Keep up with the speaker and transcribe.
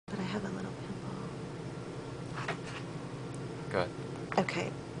have a little pimple. Good.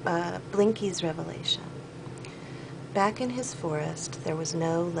 Okay, Blinky's revelation. Back in his forest, there was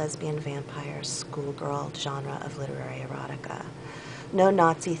no lesbian vampire schoolgirl genre of literary erotica. No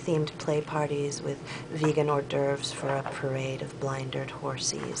Nazi-themed play parties with vegan hors d'oeuvres for a parade of blindered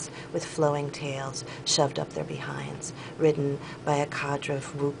horsies with flowing tails shoved up their behinds, ridden by a cadre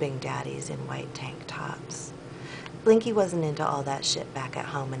of whooping daddies in white tank tops. Blinky wasn't into all that shit back at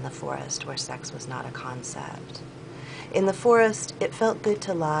home in the forest where sex was not a concept. In the forest, it felt good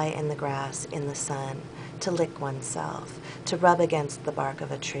to lie in the grass in the sun, to lick oneself, to rub against the bark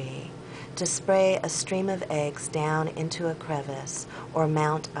of a tree, to spray a stream of eggs down into a crevice or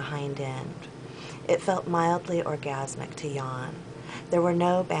mount a hind end. It felt mildly orgasmic to yawn. There were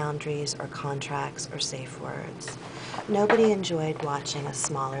no boundaries or contracts or safe words. Nobody enjoyed watching a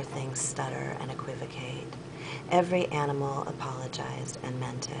smaller thing stutter and equivocate. Every animal apologized and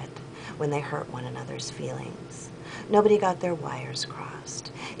meant it when they hurt one another's feelings. Nobody got their wires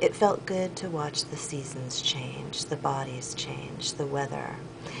crossed. It felt good to watch the seasons change, the bodies change, the weather.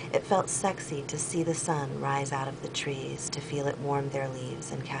 It felt sexy to see the sun rise out of the trees, to feel it warm their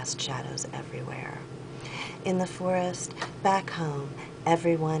leaves and cast shadows everywhere. In the forest, back home,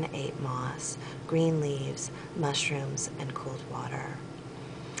 everyone ate moss, green leaves, mushrooms, and cooled water.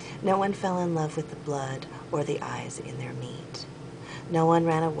 No one fell in love with the blood or the eyes in their meat. No one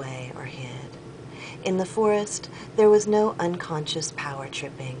ran away or hid. In the forest, there was no unconscious power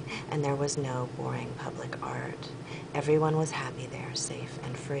tripping, and there was no boring public art. Everyone was happy there, safe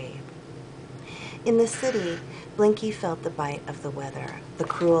and free. In the city, Blinky felt the bite of the weather, the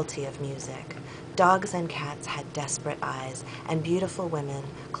cruelty of music. Dogs and cats had desperate eyes, and beautiful women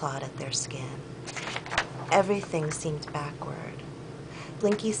clawed at their skin. Everything seemed backward.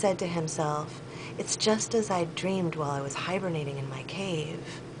 Blinky said to himself, "It's just as I dreamed while I was hibernating in my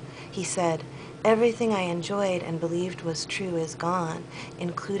cave." He said, "Everything I enjoyed and believed was true is gone,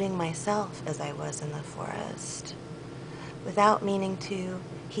 including myself as I was in the forest." Without meaning to,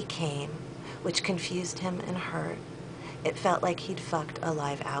 he came, which confused him and hurt. It felt like he'd fucked a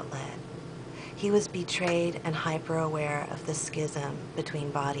live outlet. He was betrayed and hyper-aware of the schism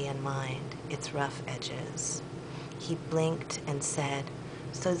between body and mind, its rough edges. He blinked and said,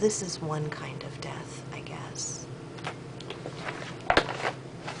 "So this is one kind of death, I guess."